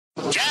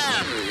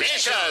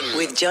Mission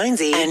with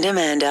Jonesy and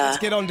Amanda. Let's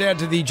get on down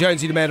to the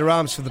Jonesy and Amanda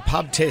Arms for the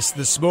pub test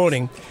this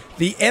morning.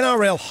 The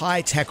NRL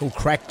high tackle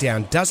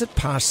crackdown, does it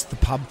pass the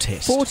pub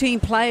test? 14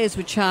 players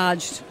were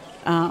charged,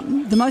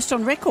 the most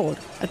on record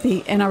at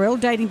the NRL,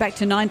 dating back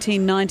to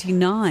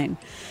 1999.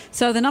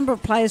 So the number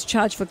of players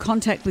charged for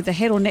contact with the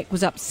head or neck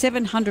was up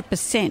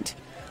 700%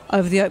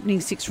 over the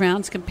opening 6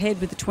 rounds compared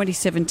with the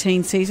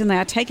 2017 season. They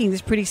are taking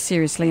this pretty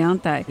seriously,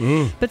 aren't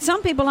they? But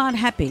some people aren't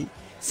happy,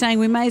 saying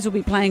we may as well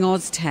be playing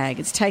Oztag.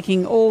 It's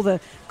taking all the...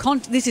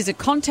 this is a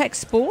contact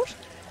sport,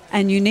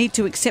 and you need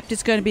to accept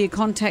it's going to be a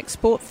contact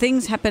sport.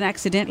 Things happen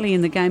accidentally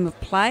in the game of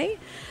play.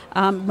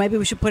 Maybe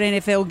we should put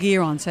NFL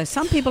gear on. So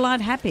some people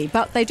aren't happy,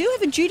 but they do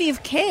have a duty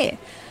of care.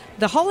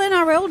 The whole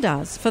NRL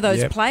does for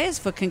those players,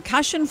 for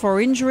concussion,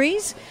 for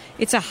injuries.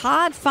 It's a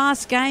hard,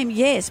 fast game,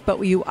 yes, but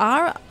you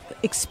are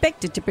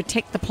expected to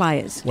protect the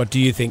players. What do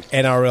you think?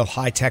 NRL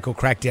high tackle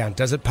crackdown,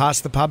 does it pass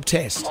the pub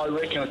test? I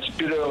reckon it's a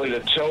bit early to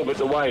tell, but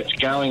the way it's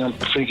going, I'm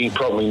thinking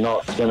probably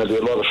not. There's going to be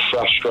a lot of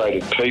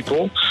frustrated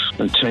people,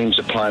 and teams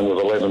are playing with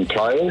 11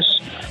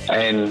 players,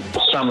 and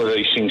some of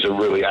these things are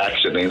really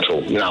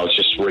accidental. You know, it's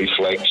just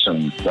reflex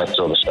and that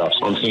sort of stuff.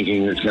 I'm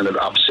thinking it's going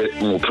to upset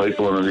more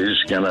people than it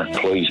is going to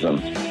please them.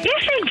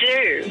 Yes, they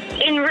do.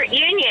 In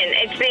union,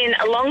 it's been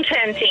a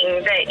long-term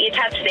thing that you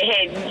touch the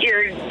head,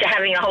 you're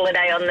having a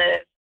holiday on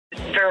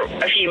for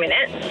a few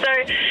minutes.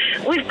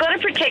 So we've got to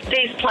protect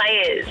these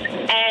players,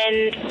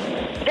 and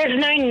there's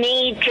no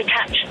need to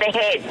touch the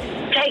head.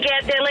 Take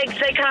out their legs,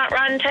 they can't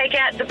run. Take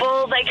out the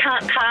ball, they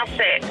can't pass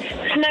it.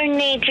 There's no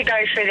need to go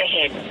for the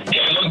head.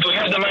 Yeah, look, we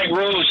have to make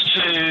rules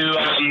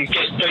to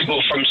get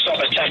people from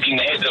stop attacking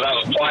the heads of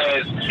other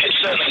players. It's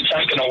certainly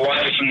taken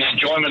away from the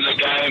enjoyment of the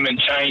game and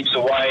changed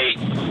the way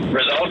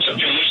results are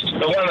finished.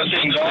 But one of the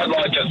things I'd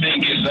like to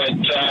think is that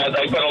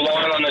they've got a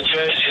line on the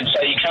jersey and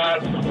say you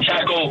can't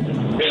tackle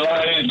below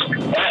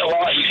that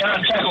line. You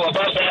can't tackle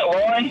above that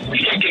line,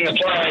 protecting the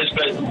players,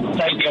 but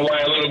taking away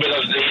a little bit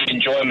of the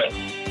enjoyment.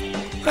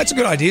 That's a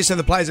good idea. So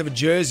the players have a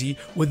jersey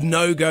with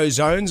no-go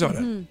zones on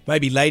it.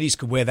 Maybe ladies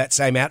could wear that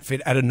same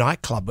outfit at a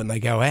nightclub when they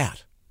go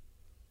out.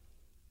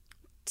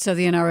 So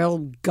the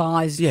NRL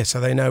guys... Yeah,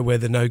 so they know where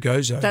the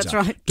no-go zones are. That's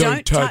right.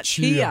 Don't touch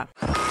here.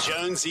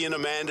 Jonesy and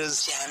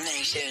Amanda's Jam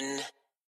Nation.